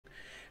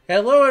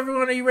Hello,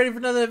 everyone. Are you ready for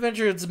another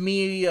adventure? It's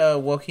me,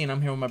 Wookie, and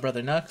I'm here with my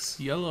brother Nux.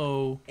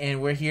 Yellow.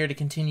 And we're here to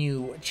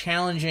continue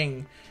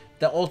challenging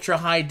the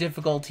ultra-high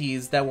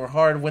difficulties that were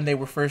hard when they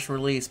were first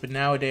released, but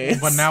nowadays...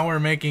 But now we're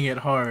making it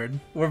hard.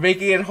 We're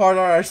making it hard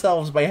on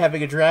ourselves by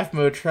having a draft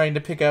mode, trying to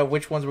pick out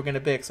which ones we're going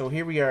to pick. So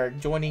here we are,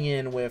 joining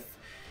in with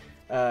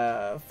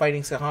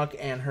fighting Scathach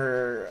and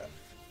her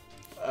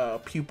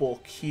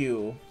pupil,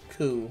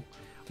 Cu.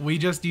 We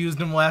just used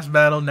him last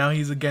battle, now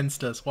he's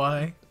against us.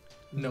 Why?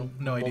 No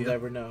idea. We'll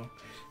never know.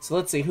 So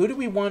let's see, who do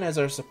we want as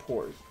our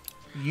support?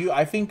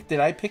 I think, did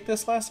I pick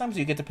this last time? So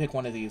you get to pick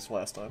one of these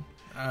last time.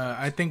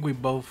 I think we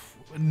both...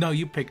 No,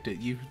 you picked it.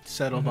 You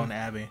settled on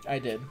Abby. I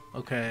did.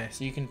 Okay.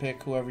 So you can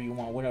pick whoever you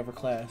want, whatever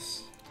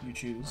class you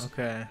choose.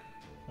 Okay.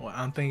 Well,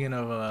 I'm thinking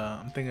of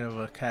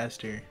a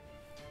caster.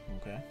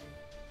 Okay.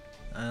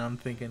 And I'm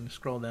thinking,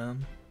 scroll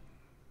down.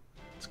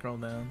 Scroll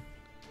down.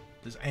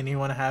 Does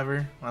anyone have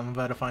her? I'm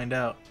about to find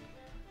out.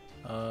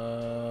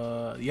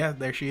 Yeah,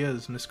 there she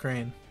is, Miss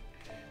Crane.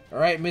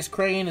 Alright, Miss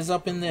Crane is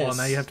up in this. Well,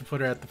 now you have to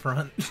put her at the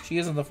front. She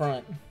is in the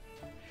front.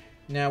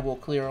 Now we'll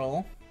clear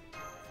all.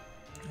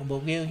 And we'll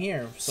go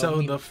here.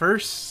 So the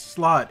first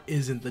slot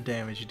isn't the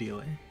damage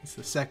dealer. It's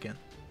the second,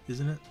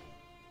 isn't it?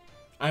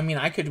 I mean,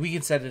 we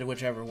could set it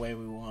whichever way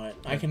we want.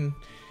 I can...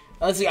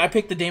 Let's see, I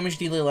picked the damage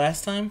dealer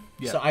last time,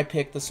 so I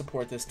picked the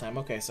support this time.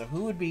 Okay, so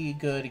who would be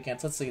good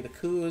against... Let's see, the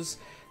Cus,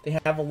 they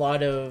have a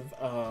lot of...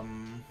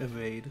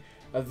 Evade.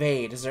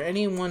 Evade. Is there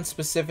anyone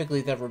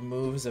specifically that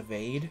removes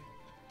evade?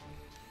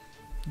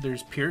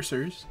 There's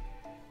piercers.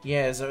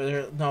 Yeah, is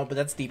there... No, but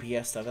that's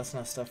DPS stuff. That's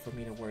not stuff for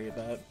me to worry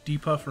about.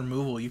 Debuff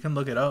removal. You can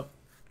look it up.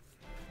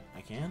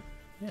 I can?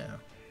 Yeah.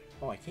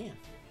 Oh, I can.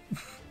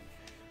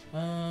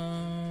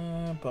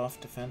 Buff,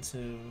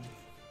 defensive...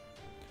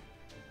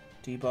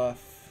 Debuff...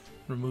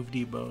 Remove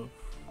debuff.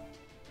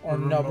 Or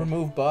no,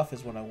 remove buff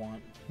is what I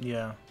want.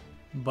 Yeah.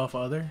 Buff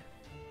other?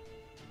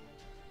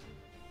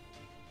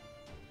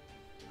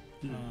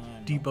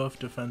 Debuff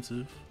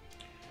defensive.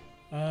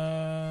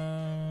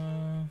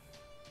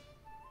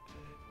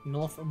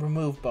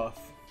 Remove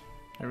buff.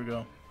 There we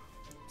go.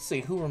 Let's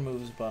see, who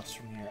removes buffs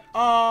from here?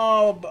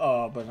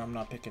 Oh, but I'm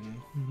not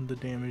picking... The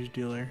damage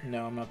dealer.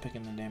 No, I'm not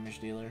picking the damage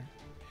dealer.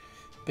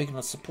 Picking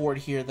a support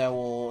here that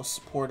will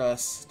support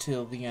us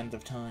till the end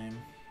of time.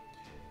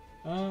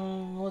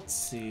 Let's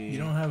see. You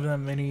don't have that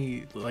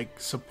many, like,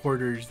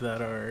 supporters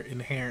that are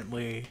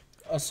inherently...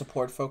 A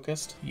support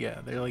focused?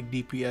 Yeah, they're like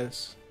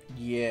DPS.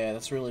 Yeah,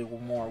 that's really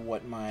more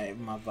what my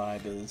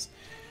vibe is.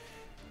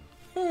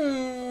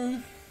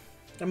 I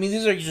mean,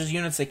 these are just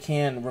units that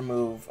can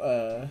remove,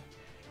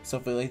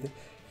 something like that.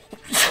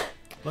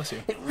 Bless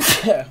you.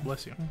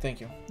 Bless you. Thank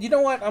you. You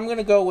know what? I'm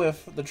gonna go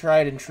with the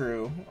tried and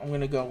true. I'm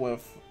gonna go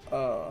with,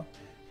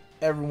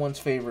 everyone's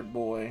favorite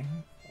boy.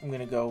 I'm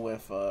gonna go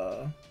with,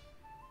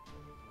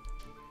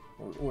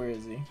 where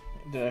is he?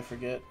 Did I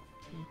forget?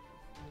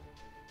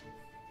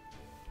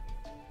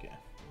 Okay.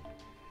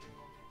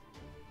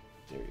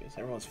 There he is.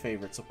 Everyone's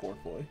favorite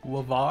support boy.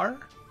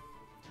 Wavar?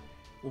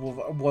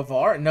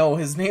 Wavar? No,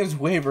 his name's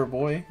Waver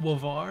Boy.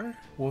 Wavar?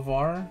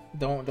 Wavar?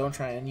 Don't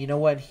try. And you know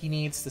what? He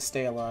needs to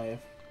stay alive.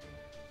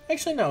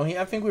 Actually, no.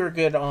 I think we were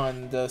good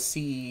on the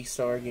CE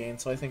star gain,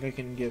 so I think I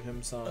can give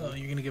him some. Oh,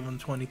 you're gonna give him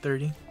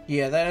 20-30?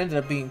 Yeah, that ended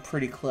up being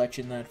pretty clutch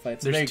in that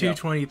fight. So there's two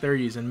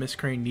 20-30s, and Miss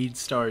Crane needs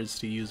stars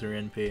to use her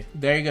NP.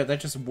 There you go. That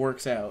just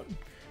works out.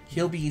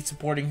 He'll be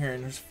supporting her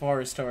as far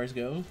as stars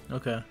go.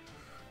 Okay.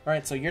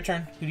 Alright, so your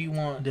turn. Who do you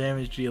want?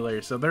 Damage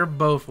dealer. So they're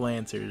both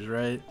Lancers,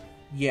 right?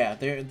 Yeah,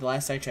 the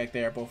last I checked,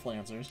 they are both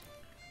Lancers.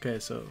 Okay,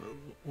 so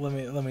let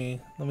me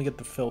get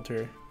the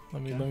filter.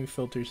 Let me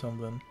filter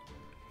something.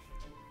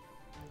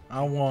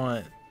 I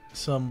want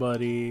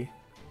somebody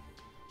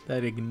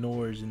that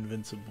ignores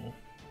invincible.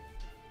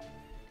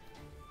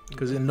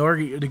 Because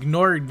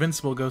ignore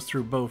invincible goes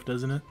through both,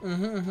 doesn't it?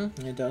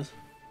 It does.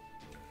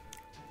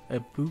 A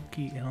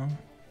Buki, huh?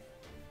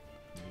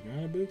 You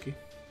got a Buki.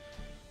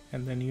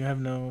 And then you have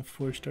no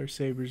 4-star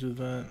sabers with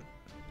that.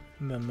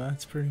 And then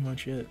that's pretty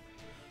much it.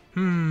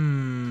 Let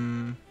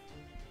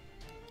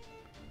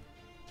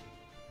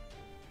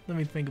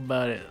me think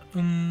about it.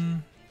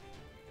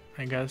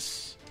 I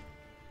guess...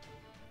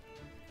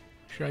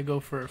 Should I go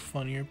for a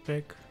funnier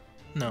pick?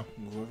 No.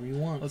 Whoever you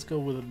want. Let's go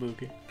with a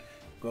Buki.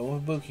 Go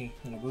with Buki.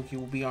 And a Buki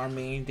will be our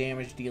main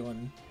damage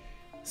dealing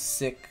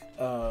sick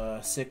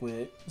with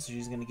it. So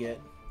she's gonna get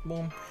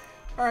boom.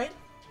 Alright.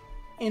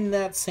 In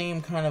that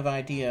same kind of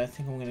idea, I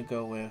think I'm gonna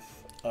go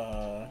with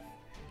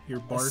your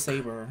bark. A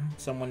saber.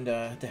 Someone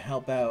to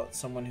help out.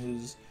 Someone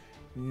who's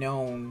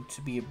known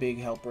to be a big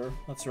helper.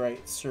 That's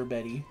right, Sir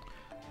Betty.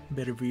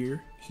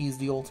 Bedivere. He's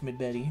the ultimate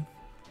Betty.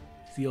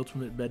 The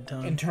ultimate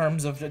bedtime. In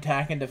terms of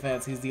attack and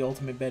defense, he's the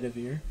ultimate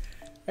Bedivere.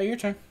 Alright, your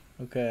turn.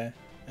 Okay.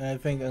 And I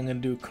think I'm gonna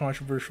do a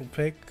controversial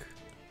pick.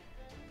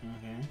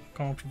 Okay.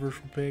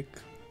 Controversial pick.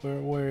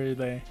 Where are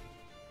they?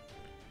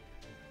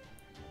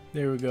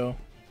 There we go.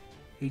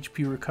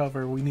 HP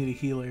recover. We need a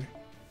healer.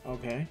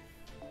 Okay.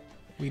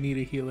 We need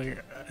a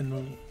healer.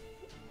 And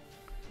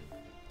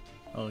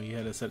oh, you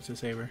had to set to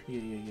saber.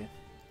 Yeah.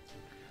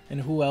 And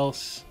who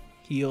else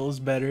heals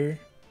better.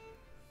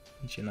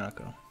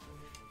 Janako.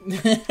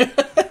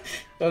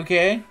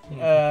 Okay.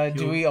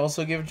 Do we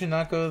also give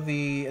Janako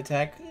the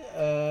attack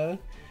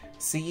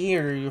CE,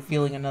 or you're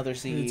feeling another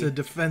CE? It's a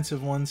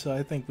defensive one, so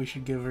I think we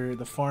should give her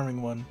the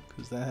farming one,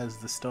 because that has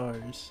the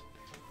stars.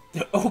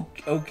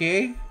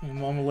 Okay. I'm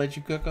gonna let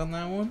you cook on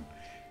that one.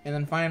 And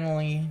then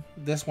finally,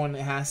 this one,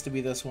 it has to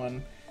be this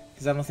one,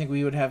 because I don't think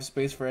we would have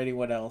space for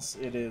anyone else.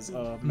 It is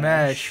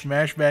Mash.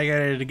 Mash back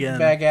at it again.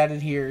 Back at it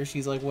here.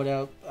 She's like, what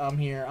up? I'm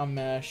here. I'm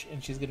Mash.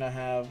 And she's going to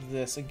have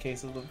this in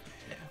case of the...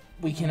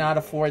 We cannot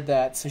afford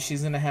that, so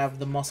she's going to have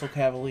the Muscle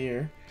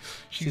Cavalier.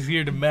 She's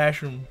here to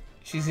mash him.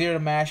 She's here to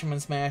mash him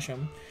and smash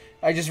him.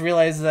 I just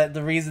realized that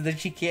the reason that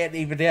she can't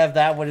even have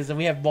that one is that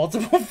we have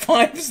multiple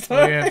 5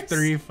 stars. We have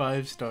 3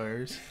 5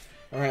 stars.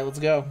 Alright, let's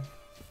go.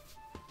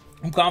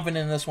 I'm confident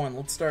in this one.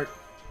 Let's start.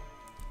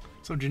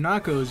 So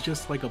Janako is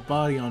just like a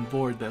body on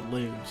board that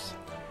lives.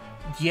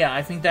 Yeah,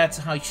 I think that's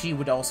how she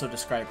would also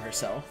describe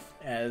herself,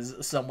 as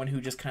someone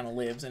who just kind of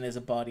lives and is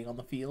a body on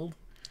the field.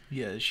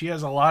 Yeah, she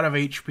has a lot of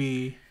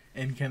HP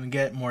and can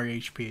get more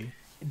HP.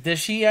 Does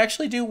she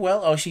actually do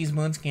well? Oh, she's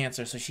Moon's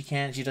Cancer, so she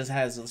can't. She has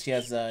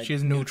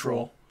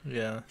neutral.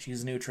 Yeah,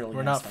 she's neutral.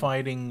 We're not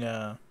fighting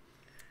an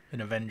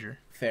Avenger.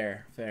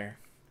 Fair.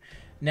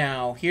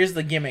 Now, here's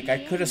the gimmick. I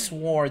could have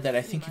swore that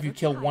I think if you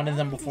kill one of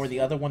them before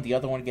the other one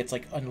gets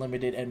like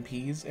unlimited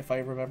NPs, if I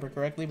remember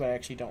correctly, but I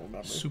actually don't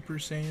remember. Super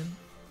Saiyan?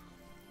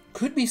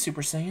 Could be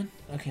Super Saiyan.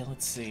 Okay,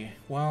 let's see.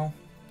 Well,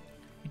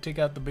 you take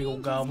out the big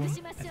old goblin.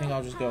 I think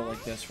I'll just go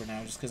like this for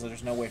now, just because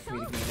there's no way for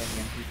me to get any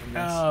NP from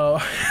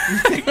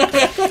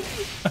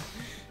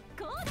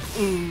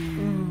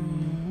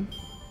this.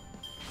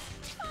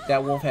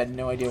 That wolf had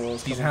no idea what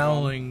was coming. He's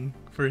howling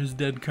for his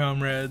dead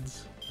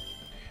comrades.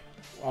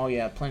 Oh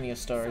yeah, plenty of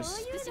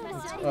stars.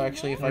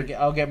 Actually,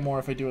 I'll get more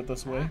if I do it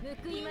this way.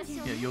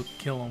 Yeah, you'll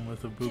kill him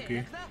with a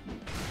Buki.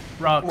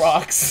 Rocks.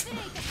 Rocks.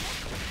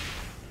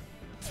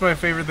 That's my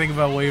favorite thing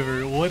about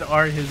Waver. What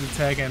are his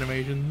attack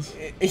animations?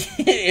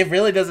 It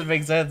really doesn't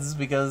make sense,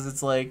 because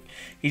it's like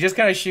he just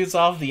kind of shoots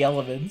off the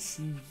elements.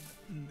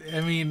 I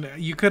mean,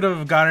 you could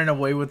have gotten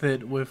away with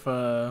it with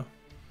the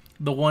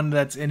one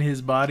that's in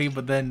his body,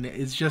 but then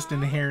it's just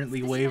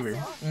inherently Waver.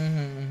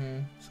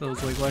 So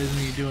it's like, why isn't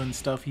he doing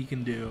stuff he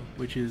can do?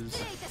 Which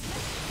is...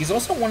 He's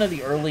also one of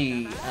the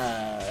early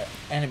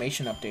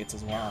animation updates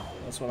as well.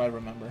 That's what I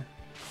remember.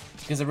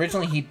 Because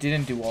originally he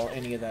didn't do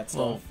any of that stuff.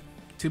 Well,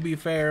 to be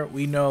fair,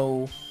 we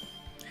know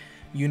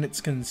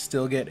units can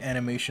still get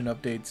animation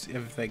updates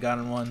if they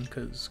got one,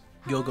 because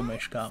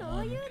Gilgamesh got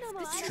one.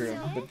 It's true,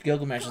 but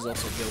Gilgamesh is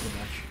also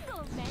Gilgamesh.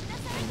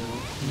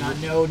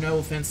 No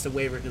offense to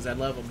Waver, because I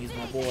love him, he's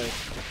my boy.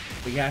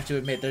 But you have to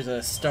admit, there's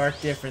a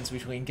stark difference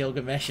between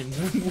Gilgamesh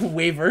and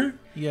Waver.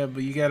 Yeah,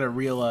 but you gotta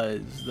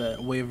realize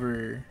that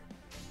Waver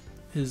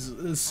is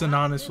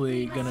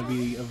synonymously gonna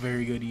be a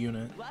very good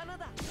unit.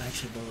 I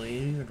actually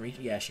believe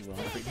yeah, she will.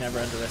 Never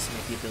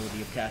underestimate the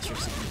ability of casters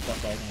to do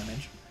fuck all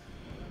damage.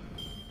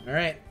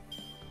 Alright.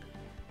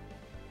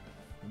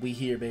 We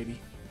here, baby.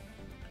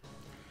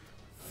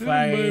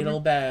 Final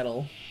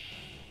battle.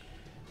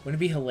 Wouldn't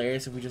it be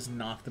hilarious if we just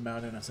knocked them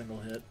out in a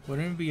single hit?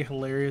 Wouldn't it be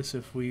hilarious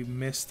if we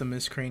missed the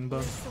Miss Crane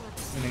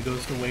buff and it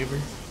goes to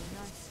Waver?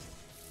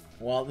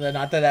 Well,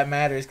 not that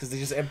matters, because they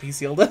just MP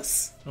sealed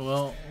us.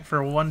 Well,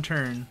 for 1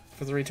 turn.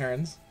 For 3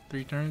 turns.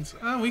 3 turns?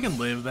 Oh, we can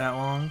live that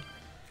long.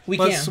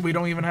 Plus, we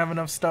don't even have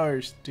enough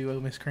stars to do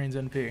Miss Crane's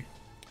NP.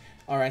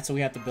 Alright, so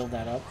we have to build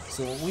that up.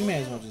 So we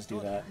may as well just do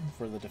that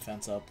for the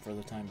defense up for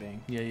the time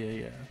being.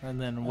 Yeah.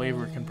 And then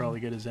Waver can probably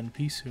get his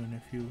NP soon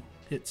if you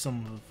hit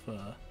some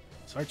of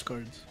Sart's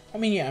cards. I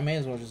mean, yeah, I may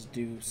as well just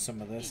do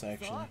some of this,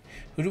 actually.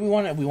 Who do we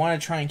want to... We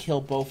want to try and kill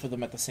both of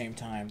them at the same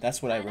time.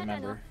 That's what I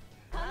remember.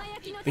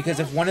 Because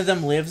if one of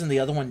them lives and the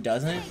other one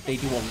doesn't, they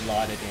do a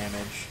lot of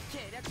damage.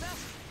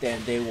 Then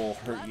they will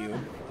hurt you.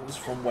 Just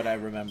from what I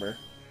remember.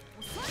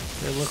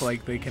 They look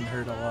like they can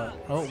hurt a lot.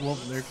 Oh, well,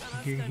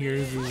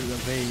 here's the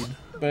evade.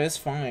 But it's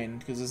fine,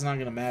 because it's not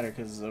going to matter,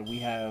 because we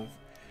have...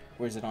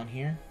 Where is it, on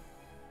here?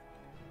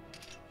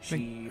 I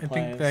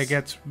think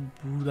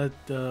that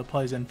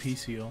applies NP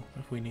seal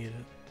if we need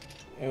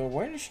it.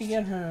 Where does she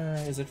get her...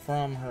 Is it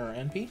from her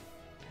NP?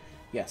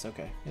 Yes,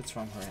 okay. It's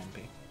from her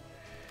NP.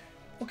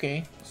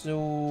 Okay, so...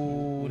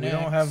 We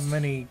don't have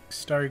many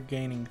star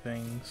gaining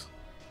things.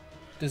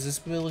 Does this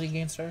ability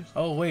gain stars?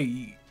 Oh,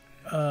 wait.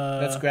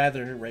 That's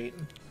gather rate.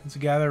 It's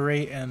gather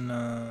rate, and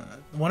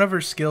one of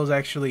her skills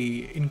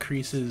actually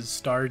increases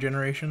star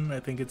generation. I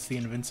think it's the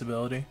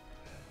invincibility.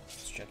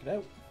 Let's check it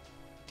out.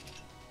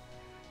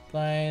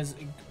 Applies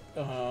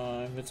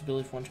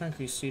invincibility for 1 turn,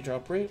 increase C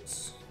drop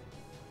rates.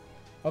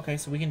 Okay,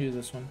 so we can do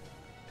this one.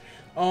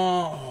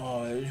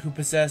 Oh, who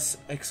possess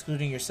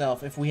excluding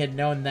yourself. If we had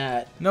known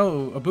that.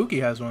 No,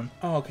 Ibuki has one.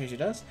 Oh, okay, she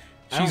does?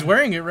 She's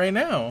wearing it right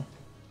now.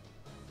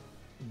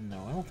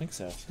 No, I don't think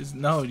so.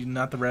 No,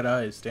 not the red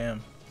eyes,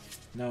 damn.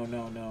 No.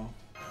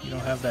 You don't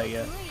have that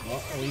yet.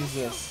 Well, I'll use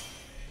this.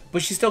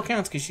 But she still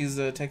counts because she's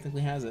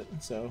technically has it,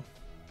 so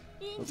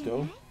let's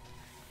go.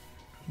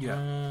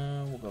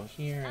 Yeah. We'll go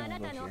here and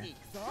we'll go here.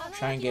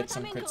 Try and get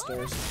some crit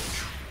stars.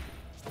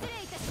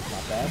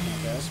 Not bad,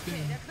 not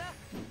bad.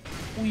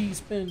 We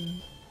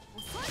spin.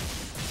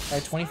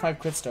 Alright, 25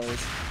 crit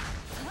stars.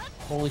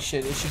 Holy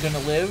shit, is she gonna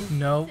live?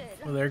 Nope.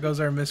 Well, there goes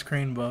our Miss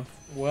Crane buff.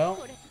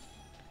 Well,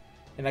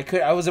 and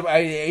I was about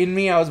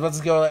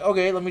to go like,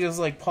 okay, let me just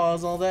like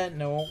pause all that.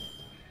 No.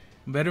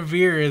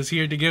 Bedivere is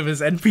here to give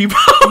his NP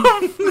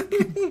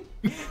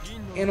buff.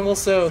 And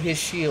also his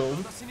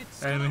shield.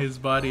 And his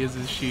body is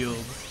his shield.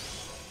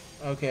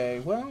 Okay,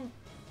 well,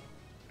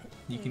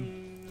 You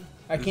can.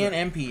 I can't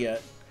MP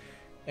yet.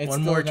 It's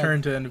One still more not-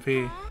 turn to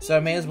NP. So I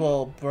may as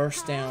well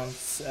burst down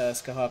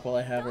Scathach while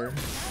I have her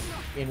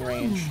in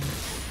range.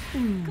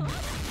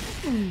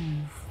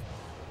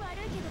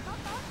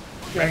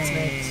 Red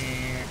snakes.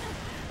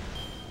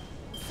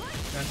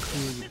 That Cu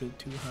is a bit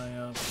too high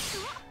up.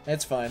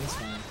 That's fine, it's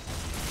fine.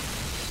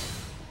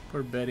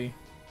 Poor Betty.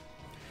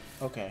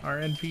 Okay. Our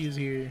NP is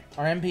here.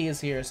 Our MP is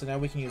here, so now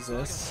we can use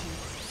this.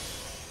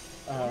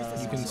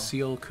 You can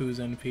seal Cu's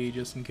NP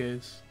just in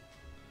case.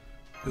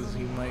 Because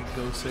he might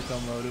go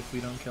sicko mode if we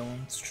don't kill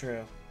him. It's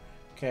true.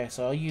 Okay,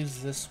 so I'll use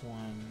this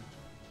one.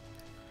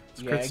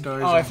 It's crit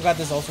stars. Oh, I forgot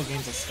this also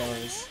gains the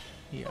stars.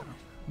 Yeah,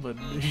 but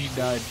he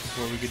died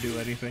before we could do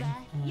anything.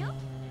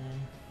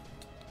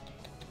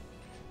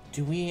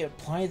 Do we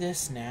apply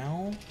this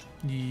now?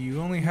 You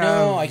only have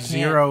No, I can't.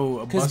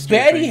 0 Because buster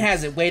Betty things.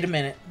 has it. Wait a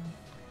minute.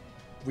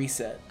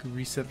 Reset.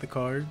 Reset the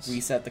cards.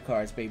 Reset the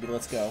cards, baby.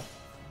 Let's go.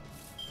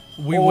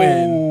 We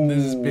win.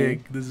 This is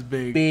big. This is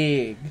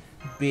big.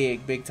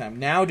 Big time.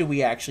 Now do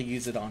we actually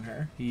use it on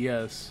her?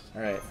 Yes.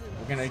 Alright.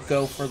 We're going to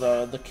go for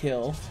the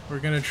kill. We're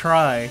gonna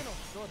try.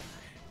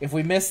 If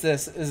we miss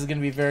this, this is going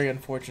to be very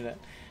unfortunate.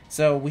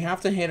 So we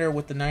have to hit her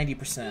with the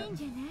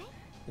 90%.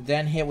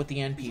 Then hit with the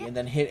NP. And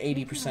then hit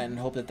 80% and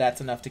hope that that's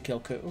enough to kill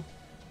Cu.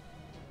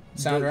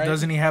 Sound right?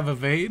 Doesn't he have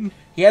evade?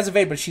 He has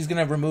evade, but she's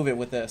going to remove it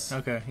with this.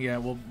 Okay, yeah,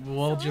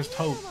 we'll just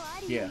hope.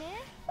 Yeah.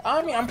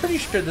 I mean, I'm pretty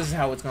sure this is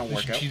how it's going to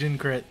work out. She didn't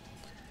crit.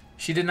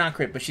 She did not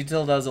crit, but she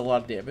still does a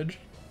lot of damage.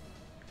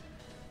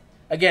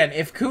 Again,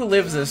 if Cu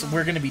lives this,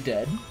 we're going to be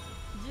dead.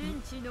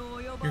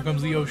 Here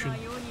comes the ocean.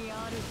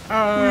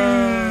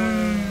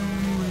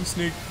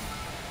 Sneak.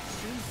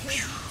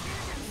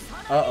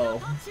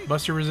 Uh-oh.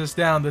 Buster resist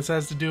down. This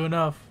has to do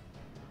enough.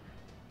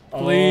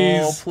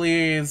 Please. Oh,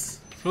 please.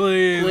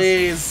 Please.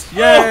 Please.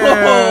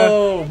 Yeah.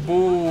 Oh,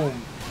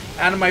 boom.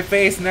 Out of my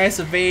face. Nice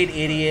evade,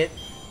 idiot.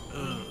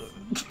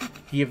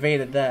 He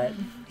evaded that.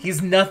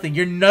 He's nothing.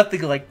 You're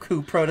nothing like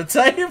Cu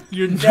prototype.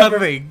 You're Never-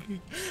 nothing. You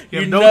have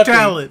You're no nothing.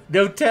 talent.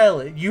 No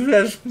talent. You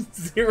have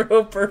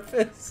zero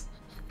purpose.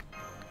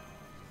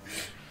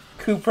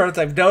 Cu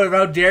prototype.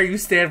 How dare you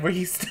stand where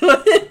he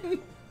stood?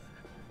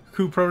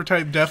 Cu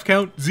prototype death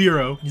count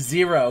 0.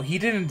 0. He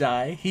didn't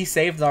die. He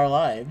saved our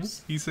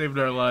lives. He saved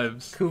our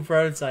lives. Cu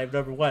prototype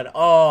number 1.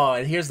 Oh,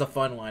 and here's the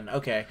fun one.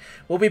 Okay.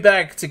 We'll be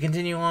back to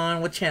continue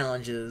on with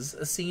challenges.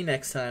 See you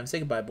next time. Say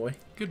goodbye, boy.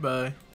 Goodbye.